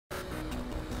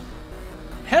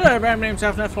Hello everybody, my name's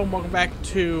APERATURE'S DOWNFALL and welcome back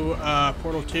to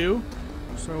Portal 2.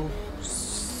 So,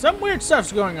 some weird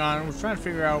stuff's going on. We're trying to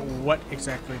figure out what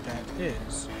exactly that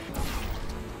is.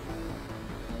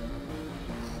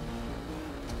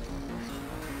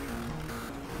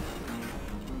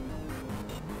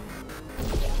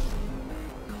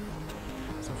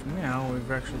 So for now,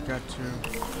 we've actually got to...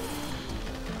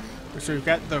 So we've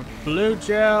got the blue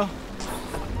gel.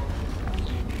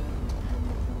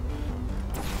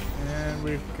 And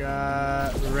we've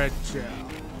got the red gel.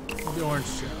 The orange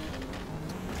gel.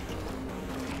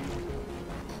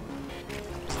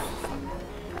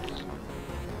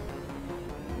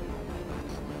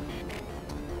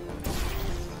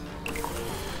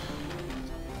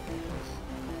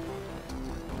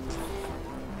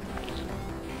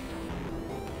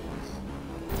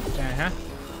 Uh-huh.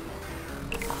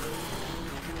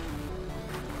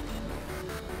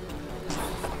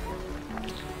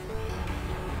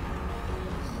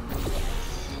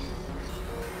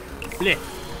 Blech.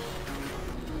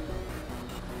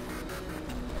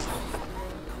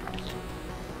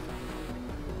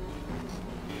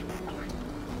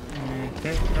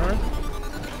 Okay, alright.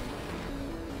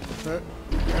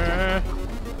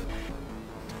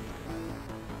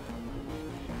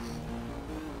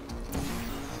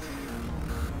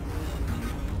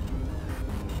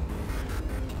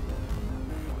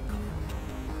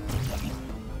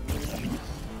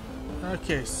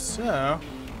 Okay, so...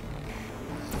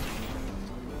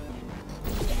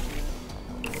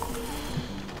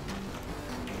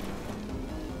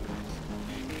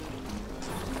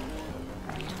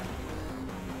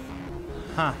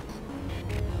 Huh.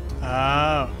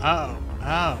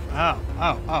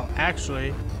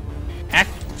 Actually,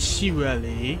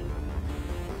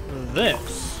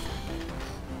 this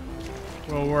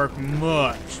will work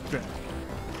much better.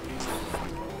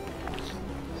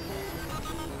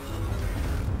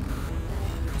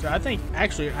 So I think,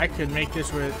 actually, I could make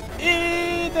this with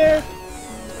either...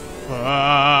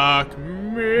 Fuck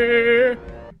me.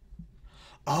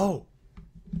 Oh.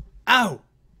 Oh.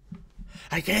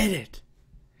 I get it.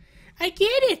 I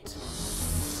get it!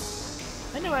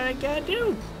 I know what I gotta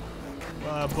do.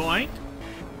 Boink.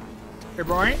 Here,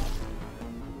 boink.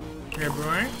 Here,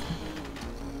 boink.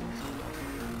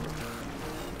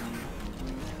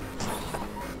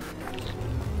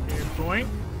 Here, boink.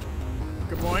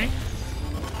 Good boink.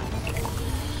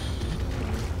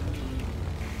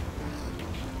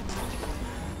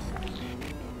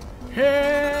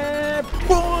 Hey,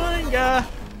 boinga!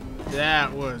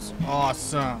 That was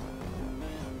awesome.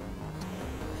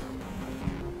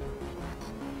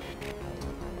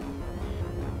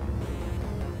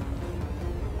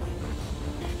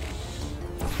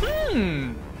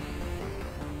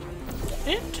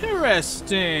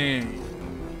 Interesting.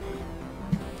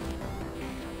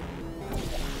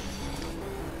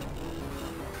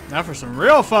 Now for some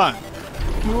real fun.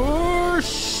 Oh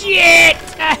shit!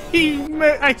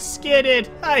 I skidded.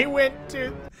 I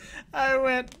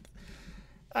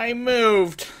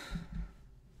moved.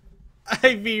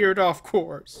 I veered off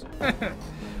course.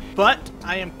 But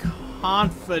I am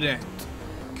confident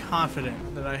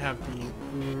that I have the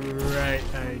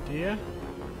right idea.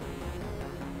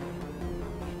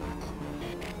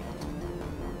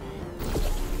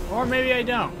 Or maybe I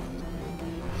don't.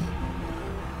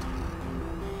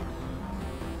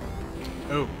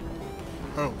 Oh.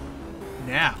 Oh.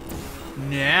 Now.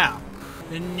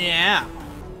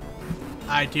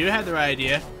 I do have the right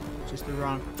idea. Just the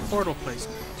wrong portal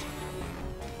placement.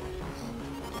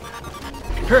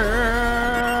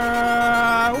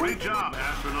 Great job,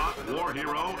 astronaut, war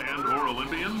hero, and or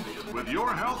Olympian. With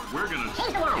your help, we're gonna...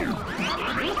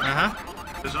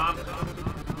 Is on?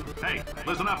 Hey,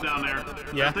 listen up down there.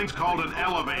 Yeah? That thing's called an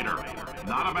elevator,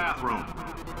 not a bathroom.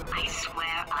 I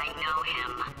swear I know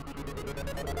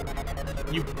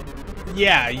him.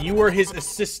 Yeah, you were his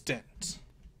assistant.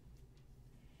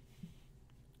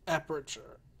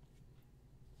 Aperture.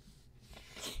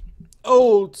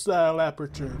 Old style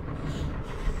aperture.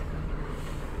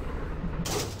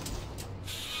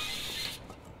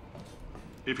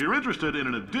 If you're interested in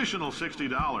an additional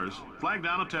 $60, flag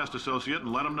down a test associate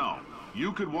and let them know.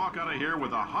 You could walk out of here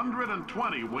with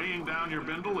 120 weighing down your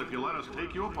bindle if you let us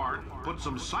take you apart, put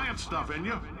some science stuff in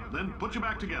you, then put you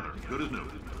back together. Good as new.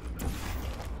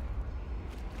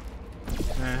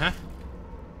 Uh-huh.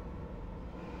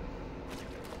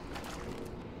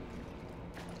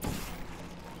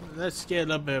 Let's get a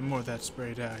little bit more of that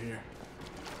sprayed out here.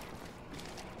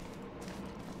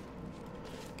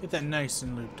 Get that nice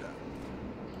and looped up.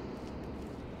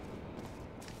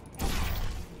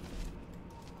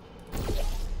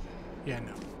 Yeah,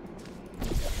 no.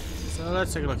 So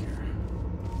let's take a look here.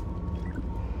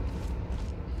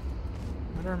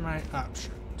 What are my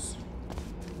options?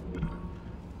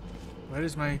 What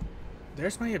is my...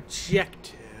 There's my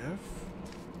objective.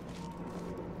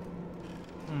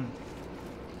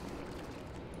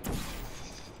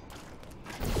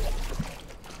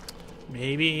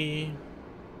 Maybe...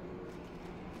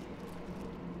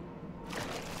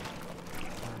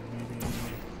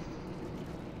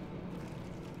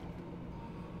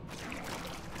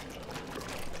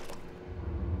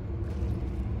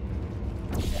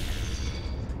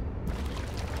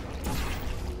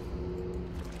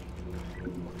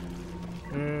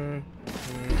 Or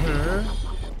maybe...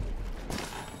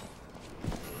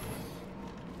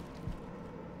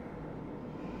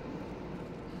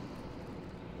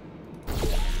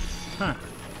 Huh.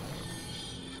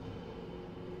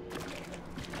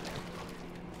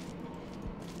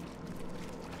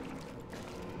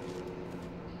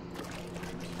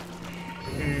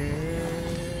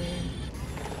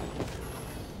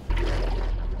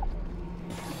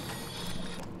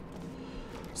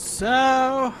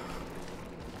 So,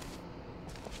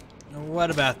 what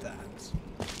about that?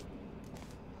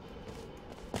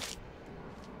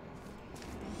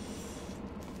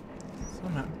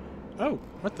 Somehow. Oh,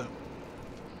 what the?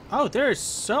 Oh, there is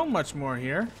so much more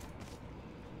here.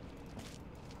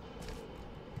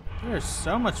 There's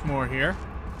so much more here.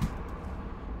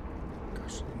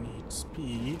 Gosh, I need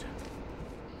speed.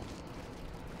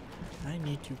 I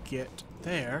need to get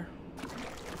there.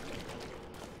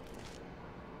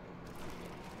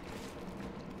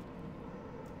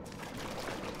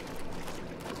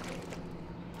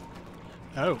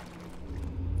 Oh.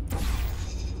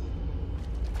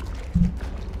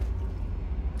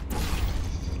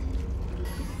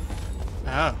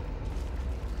 Oh.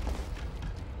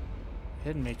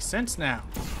 It makes sense now.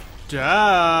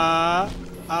 Duh!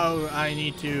 Oh, I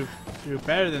need to do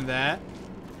better than that.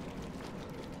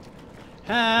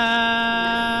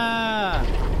 Ah!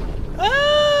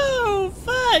 Oh,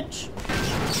 fudge!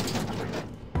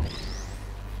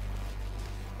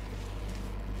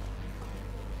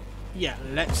 Yeah,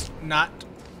 let's not...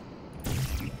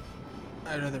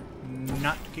 I'd rather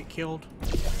not get killed.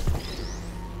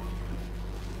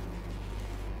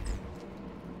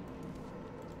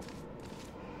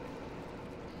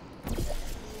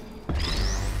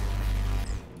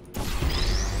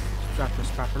 Drop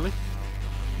this properly.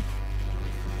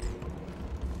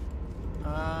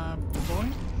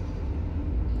 Going?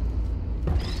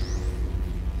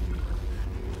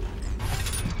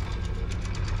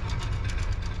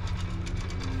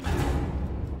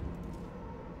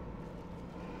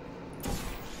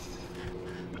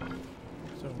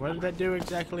 So what did that do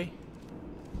exactly?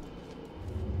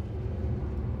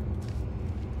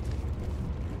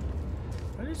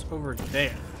 What is over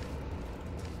there?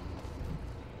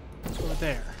 What's over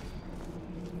there?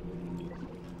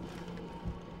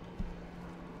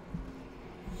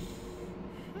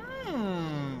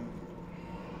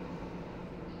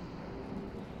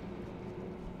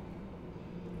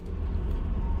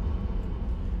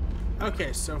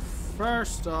 Okay, so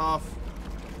first off,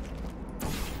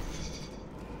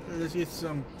 let's get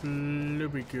some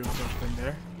blooby goop up in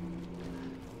there.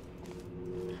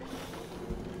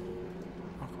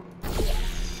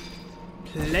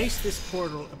 Okay. Place this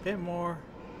portal a bit more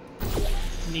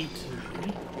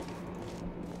neatly.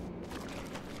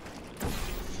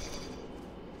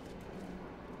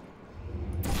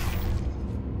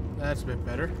 That's a bit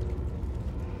better.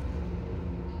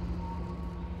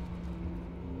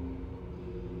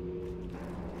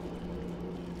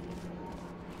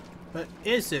 But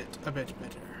is it a bit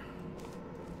better?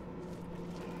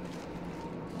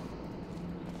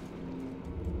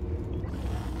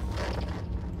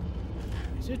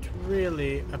 Is it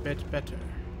really a bit better?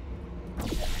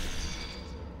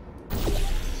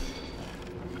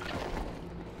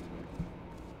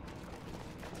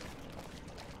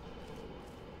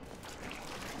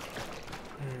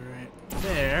 Right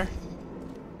there.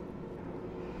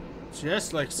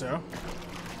 Just like so.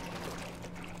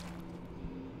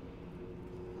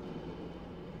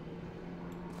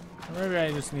 Maybe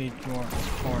I just need more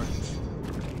orange.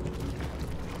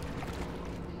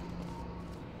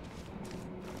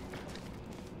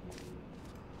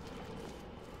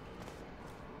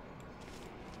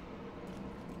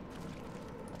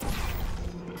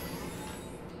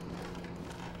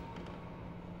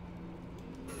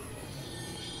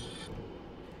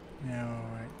 Now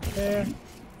right there.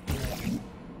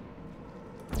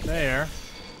 There.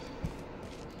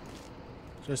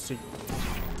 Just to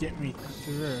get me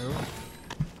through.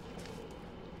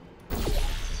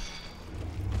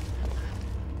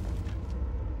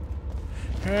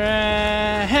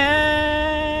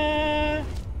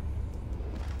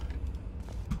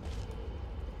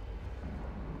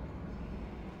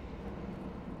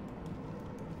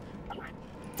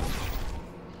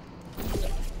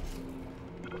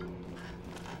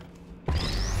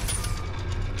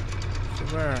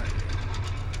 Where?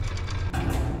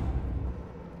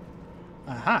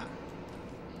 Aha.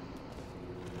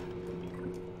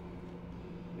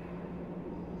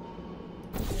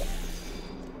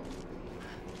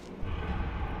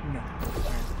 No,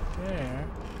 right there.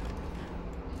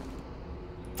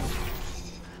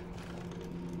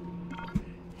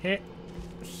 Hit.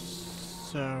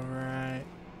 So right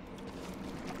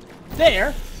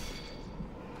there.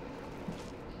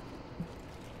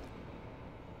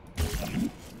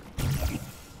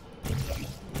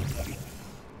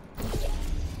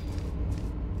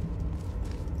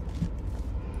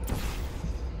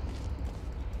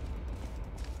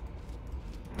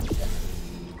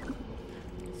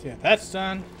 So yeah, that's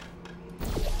done.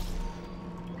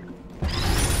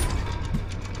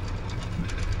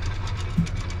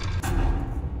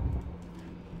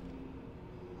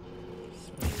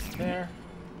 So there.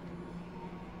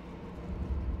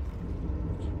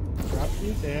 Drop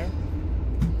you there.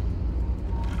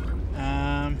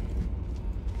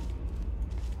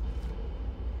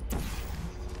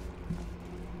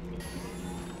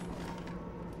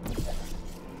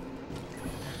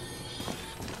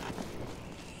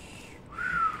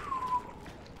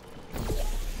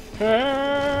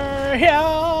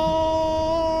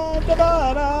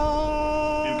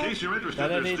 In case you're interested,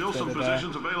 there's still some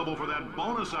positions available for that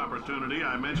bonus opportunity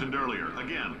I mentioned earlier.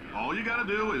 Again, all you gotta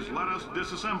do is let us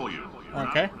disassemble you. We're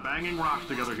Okay. not banging rocks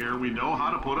together here. We know how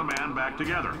to put a man back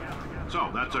together. So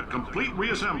that's a complete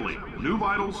reassembly. New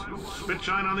vitals, spit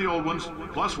shine on the old ones,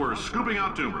 plus we're scooping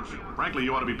out tumors. Frankly,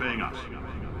 you ought to be paying us.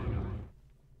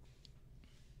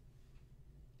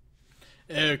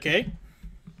 Okay.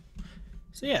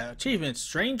 So yeah, achievement,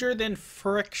 Stranger Than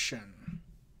Friction.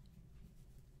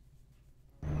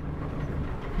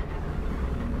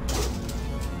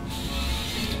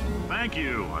 Thank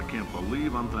you. I can't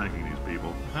believe I'm thanking these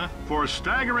people. Huh? For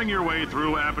staggering your way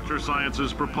through Aperture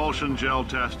Science's propulsion gel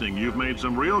testing. You've made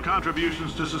some real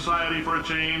contributions to society for a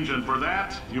change, and for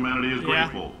that, humanity is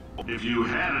grateful. If you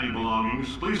had any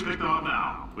belongings, please pick them up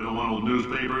now. We don't want old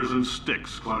newspapers and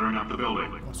sticks cluttering up the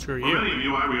building. Well, screw For you. many of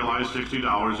you, I realize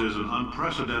 $60 is an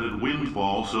unprecedented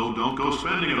windfall, so don't go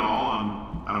spending it all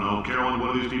on, I don't know, Carolyn,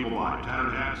 what do these people buy?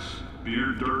 Tattered hats?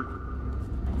 Beer dirt?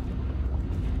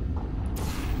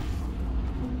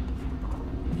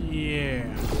 Yeah.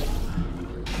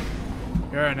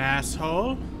 You're an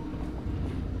asshole.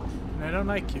 And I don't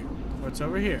like you. What's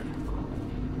over here?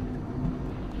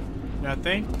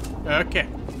 Nothing? Okay.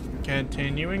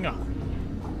 Continuing on.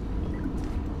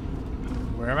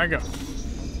 Where am I going?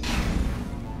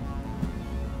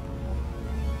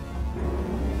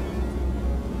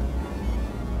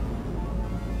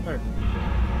 There.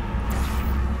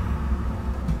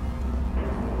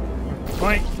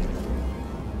 Point.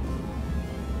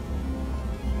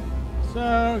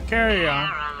 So, carry on.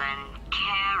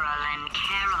 Carolyn,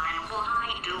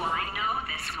 why do I know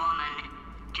this woman?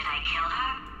 Did I kill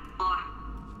her? Or...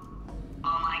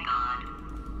 Oh my god.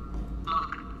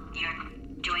 Look, you're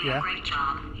doing a great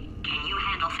job. Can you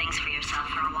handle things for yourself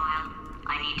for a while?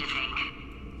 I need to think.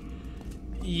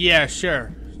 Yeah,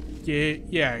 sure.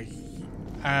 Yeah.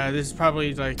 This is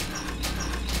probably like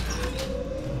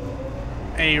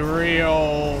a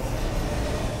real...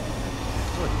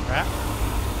 Holy crap.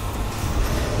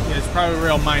 Yeah, it's probably a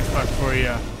real mindfuck for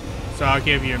you. So I'll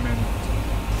give you a minute.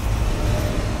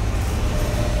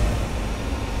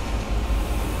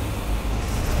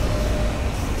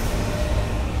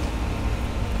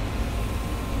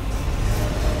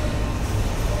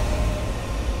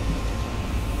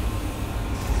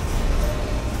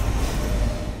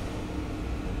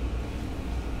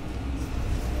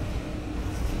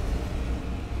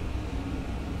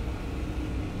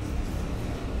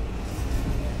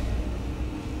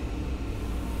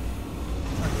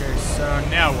 So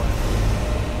now what?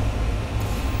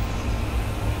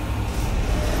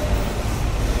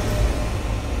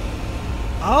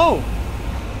 Oh!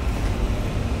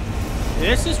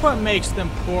 This is what makes them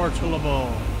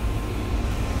portable.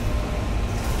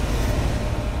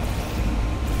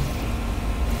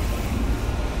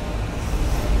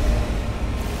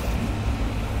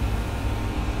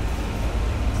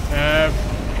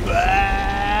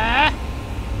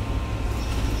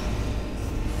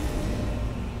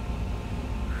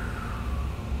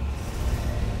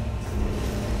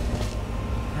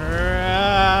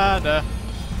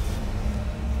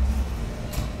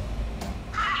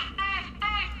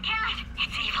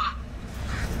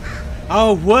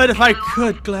 Oh, would if I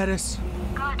could, Gladys.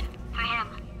 Good for him.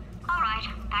 All right,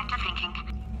 back to thinking.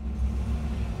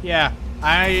 Yeah,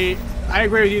 I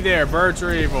agree with you there. Birds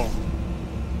are evil.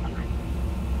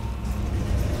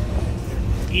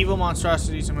 evil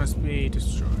monstrosities must be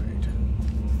destroyed.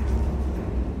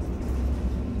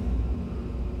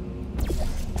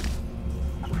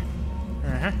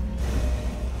 Uh-huh.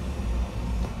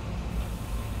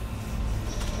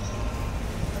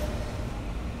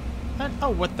 Oh,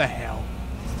 what the hell?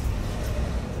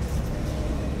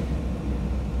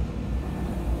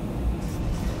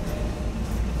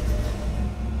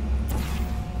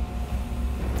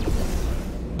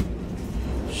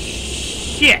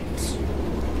 Shit!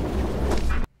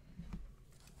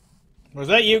 Was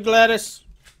that you, Gladys?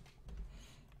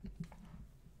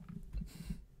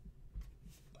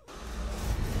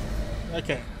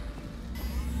 Okay.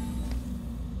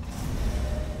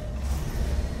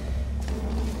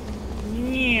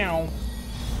 Meow.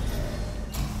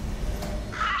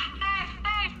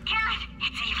 Kill it!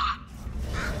 It's evil.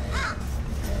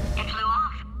 It flew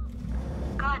off.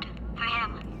 Good for him.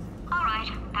 Alright,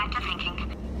 back to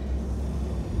thinking.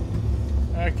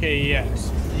 Okay,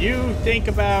 yes. You think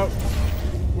about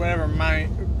whatever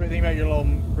think about your little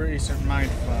recent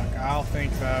mind fuck. I'll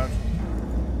think about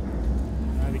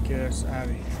how to get us out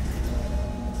of here.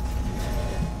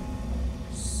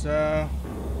 So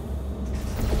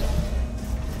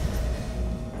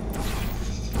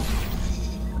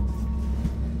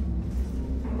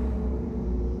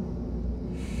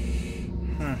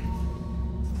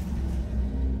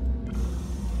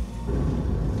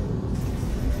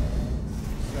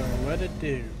what it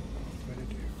do? What it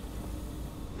do?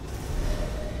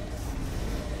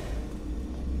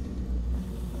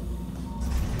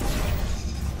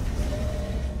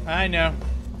 I know.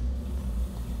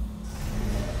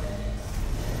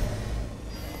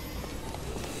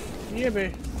 Yeah,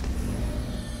 babe.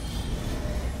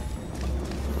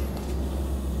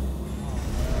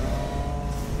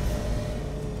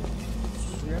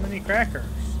 So many crackers.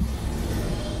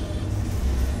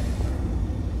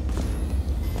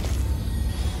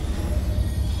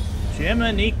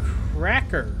 Jiminy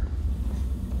Cracker.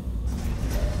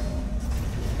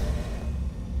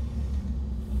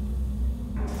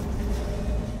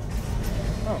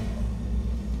 Oh.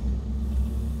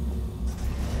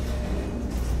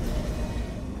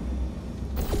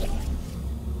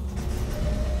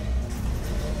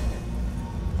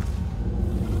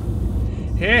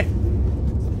 Hey.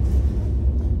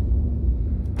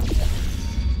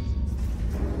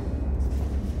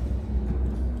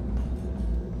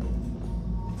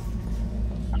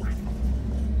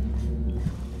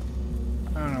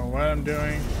 I'm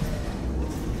doing.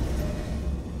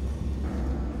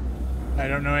 I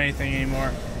don't know anything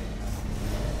anymore.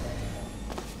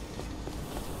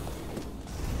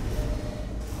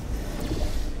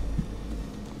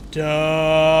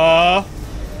 Duh.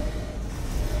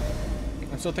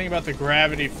 I'm still thinking about the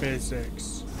gravity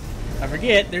physics. I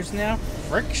forget, there's now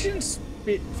friction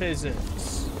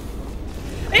physics.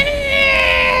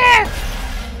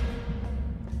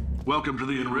 Welcome to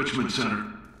the Enrichment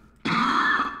Center.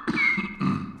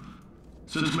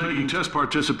 Since making test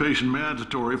participation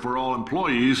mandatory for all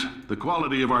employees, the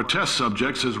quality of our test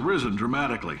subjects has risen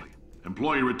dramatically.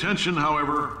 Employee retention,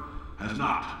 however, has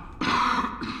not.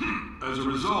 As a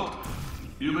result,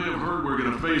 you may have heard we're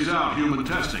going to phase out human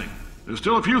testing. There's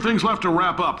still a few things left to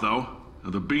wrap up, though.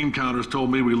 The bean counters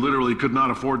told me we literally could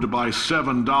not afford to buy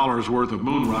 $7 worth of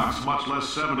moon rocks, much less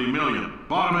 70 million.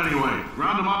 Bought them anyway,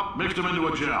 ground them up, mixed them into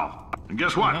a gel. And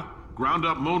guess what? Ground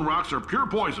up moon rocks are pure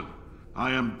poison.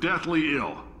 I am deathly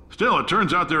ill. Still, it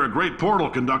turns out they're a great portal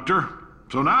conductor.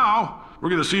 So now, we're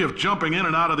going to see if jumping in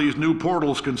and out of these new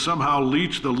portals can somehow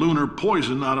leach the lunar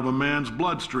poison out of a man's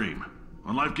bloodstream.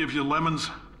 When life gives you lemons,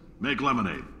 make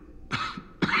lemonade.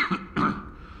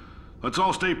 Let's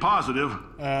all stay positive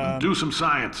and do some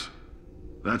science.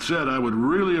 That said, I would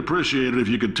really appreciate it if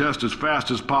you could test as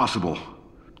fast as possible.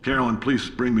 Carolyn, please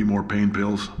bring me more pain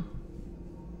pills.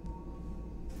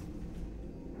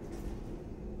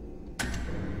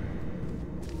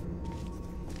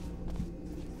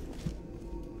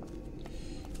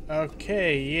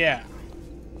 Okay, yeah.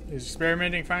 Is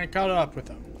experimenting finally caught up with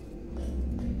them?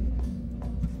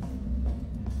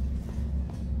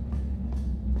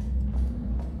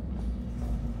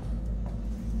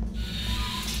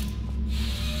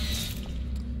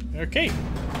 Okay.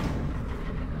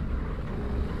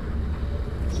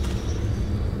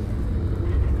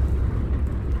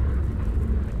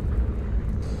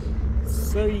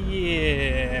 So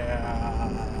yeah,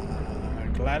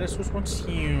 Gladys was once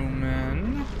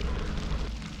human.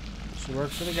 She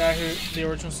worked for the guy who's the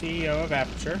original CEO of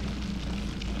Aperture.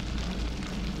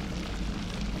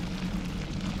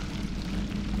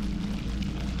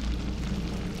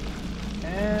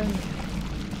 And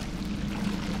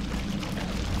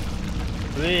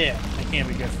Blech. That can't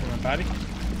be good for my body.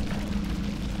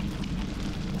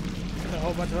 A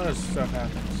whole bunch of other stuff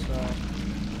happens, so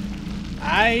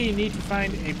I need to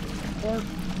find a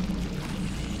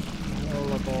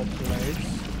portable place.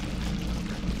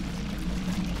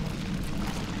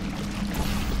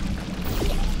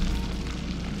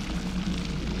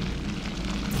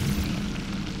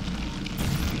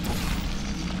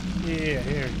 Yeah,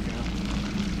 here we go.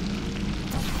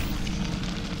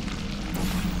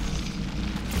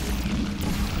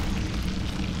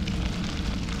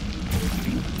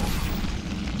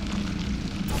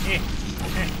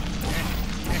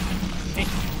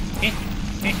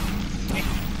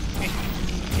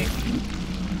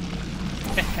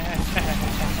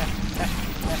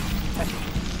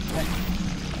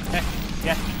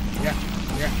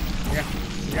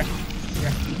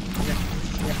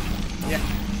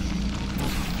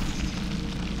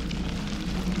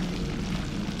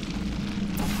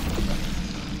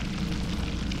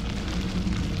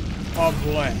 Oh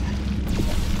boy.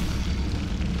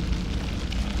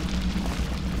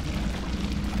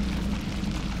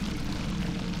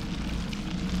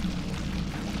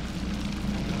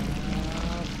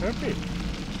 Perfect.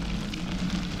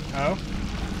 Oh.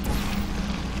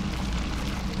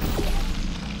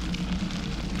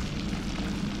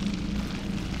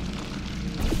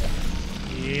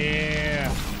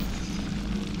 Yeah.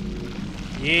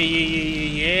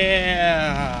 Yeah.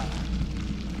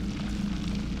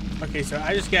 Okay, so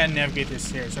I just gotta navigate this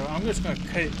here. So I'm just gonna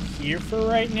cut it here for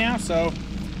right now. So,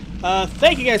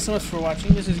 thank you guys so much for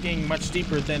watching. This is getting much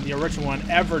deeper than the original one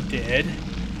ever did.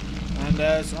 And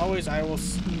as always,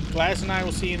 Gladys and I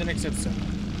will see you in the next episode.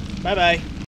 Bye-bye.